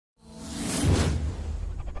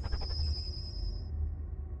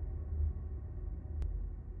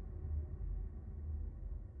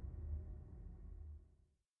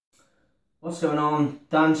What's going on?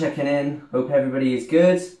 Dan checking in. Hope everybody is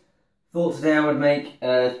good. Thought today I would make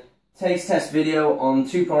a taste test video on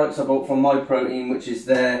two products I bought from MyProtein, which is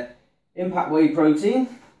their Impact Whey Protein.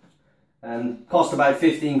 Cost about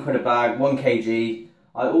 15 quid a bag, 1 kg.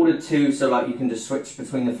 I ordered two so like you can just switch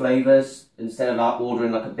between the flavours instead of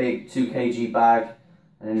ordering like a big 2 kg bag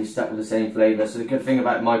and then you're stuck with the same flavour. So the good thing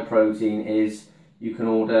about MyProtein is you can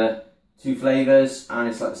order two flavours and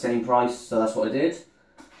it's like the same price, so that's what I did.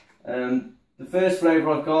 The first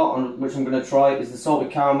flavour I've got, which I'm going to try, is the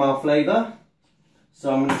salted caramel flavour.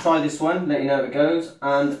 So I'm going to try this one, let you know how it goes.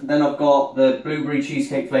 And then I've got the blueberry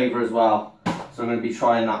cheesecake flavour as well. So I'm going to be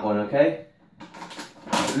trying that one, okay?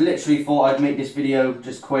 I literally thought I'd make this video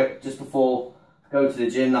just quick, just before I go to the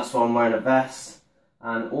gym. That's why I'm wearing a vest.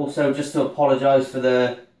 And also just to apologise for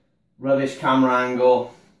the rubbish camera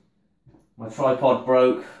angle. My tripod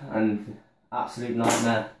broke and absolute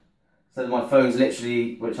nightmare. So my phone's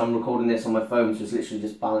literally, which I'm recording this on my phone, so it's literally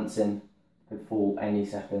just balancing. Could fall any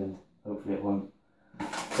second. Hopefully it won't.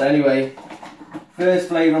 So anyway, first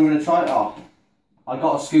flavour I'm going to try. I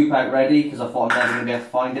got a scoop out ready because I thought I'm never going to be able to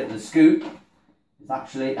find it. The scoop is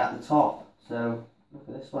actually at the top. So look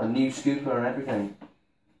at this one, new scooper and everything.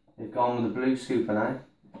 They've gone with the blue scooper now.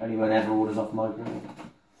 Anyone ever orders off MyProtein.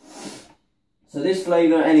 So this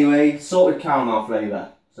flavour anyway, salted caramel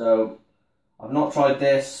flavour. So I've not tried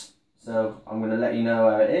this. So I'm going to let you know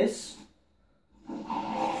how it is. Mix it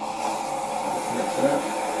up.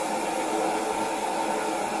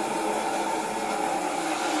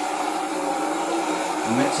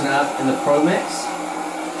 I'm mixing it up in the Pro Mix.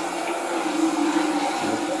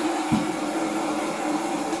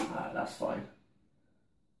 Alright, that's fine.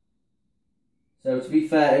 So to be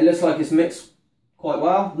fair, it looks like it's mixed quite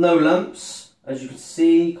well. No lumps, as you can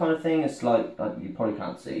see, kind of thing. It's like you probably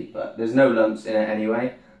can't see, but there's no lumps in it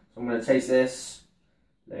anyway. So I'm going to taste this,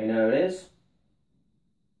 let you know how it is.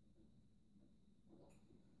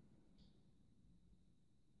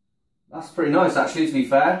 That's pretty nice actually, to be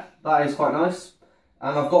fair. That is quite nice.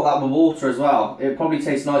 And I've got that with water as well. It probably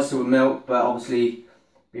tastes nicer with milk, but obviously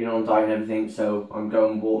being on diet and everything, so I'm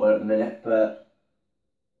going with water at the minute. But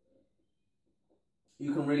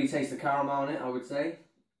you can really taste the caramel in it, I would say.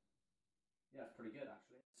 Yeah, it's pretty good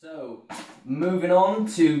actually. So, moving on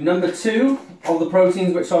to number 2 of the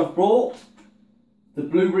proteins which I've brought, the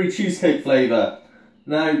blueberry cheesecake flavour.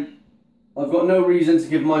 Now, I've got no reason to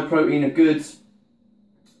give MyProtein a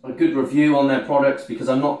good review on their products because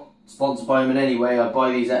I'm not sponsored by them in any way. I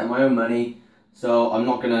buy these out of my own money, so I'm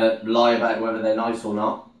not going to lie about whether they're nice or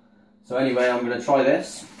not. So anyway, I'm going to try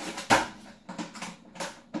this.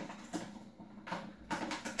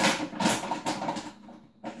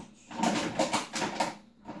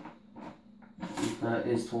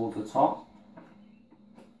 Is towards the top.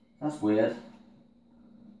 That's weird.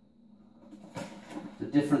 There's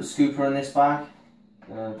a different scooper in this bag.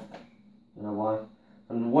 Don't know why.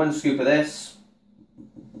 And 1 scoop of this.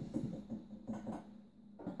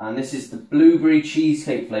 And this is the blueberry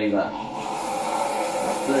cheesecake flavour.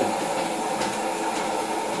 That's blue.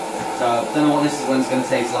 So I don't know what this one's going to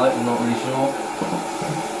taste like. I'm not really sure.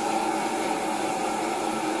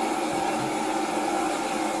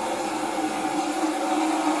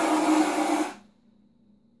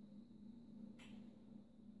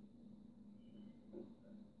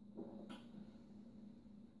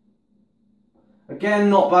 Again,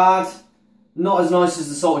 not bad. Not as nice as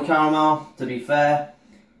the salted caramel, to be fair.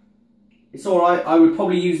 It's alright. I would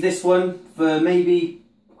probably use this one for maybe,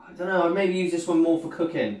 I don't know, I'd maybe use this one more for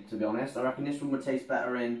cooking, to be honest. I reckon this one would taste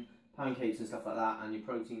better in pancakes and stuff like that, and your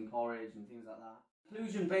protein porridge and things like that.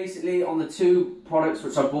 Conclusion basically on the 2 products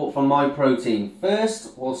which I bought from MyProtein.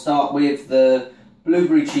 First, we'll start with the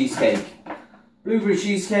blueberry cheesecake. Blueberry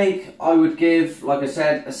cheesecake, I would give, like I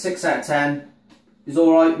said, a 6 out of 10. Is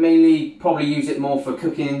alright, mainly probably use it more for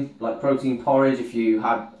cooking, like protein porridge, if you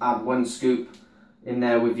add 1 scoop in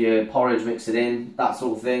there with your porridge, mix it in, that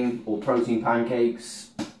sort of thing, or protein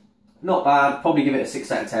pancakes. Not bad, probably give it a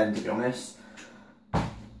 6 out of 10 to be honest.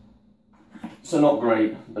 So not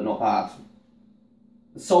great, but not bad.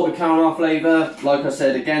 The salted caramel flavour, like I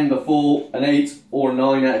said again before, an 8 or a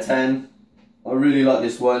 9 out of 10. I really like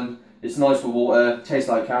this one. It's nice with water, tastes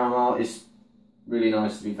like caramel, it's really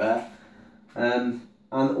nice to be fair. And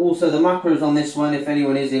also the macros on this one, if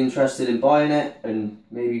anyone is interested in buying it, and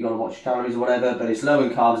maybe you've got to watch your calories or whatever, but it's low in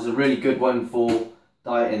carbs. It's a really good one for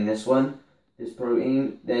dieting, this one, this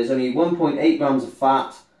protein. There's only 1.8 grams of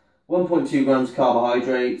fat, 1.2 grams of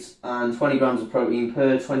carbohydrates, and 20 grams of protein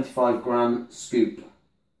per 25 gram scoop.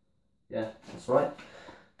 Yeah, that's right.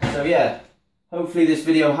 So yeah, Hopefully this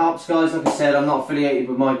video helps, guys. Like I said, I'm not affiliated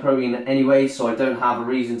with MyProtein anyway, so I don't have a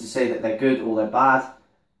reason to say that they're good or they're bad.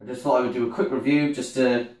 I just thought I would do a quick review just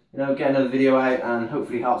to, get another video out and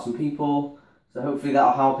hopefully help some people. So hopefully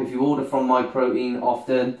that'll help. If you order from MyProtein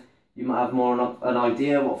often, you might have more an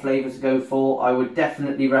idea what flavour to go for. I would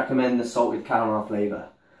definitely recommend the salted caramel flavour.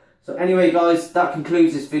 So anyway, guys, that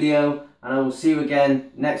concludes this video, and I will see you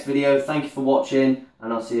again next video. Thank you for watching,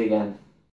 and I'll see you again.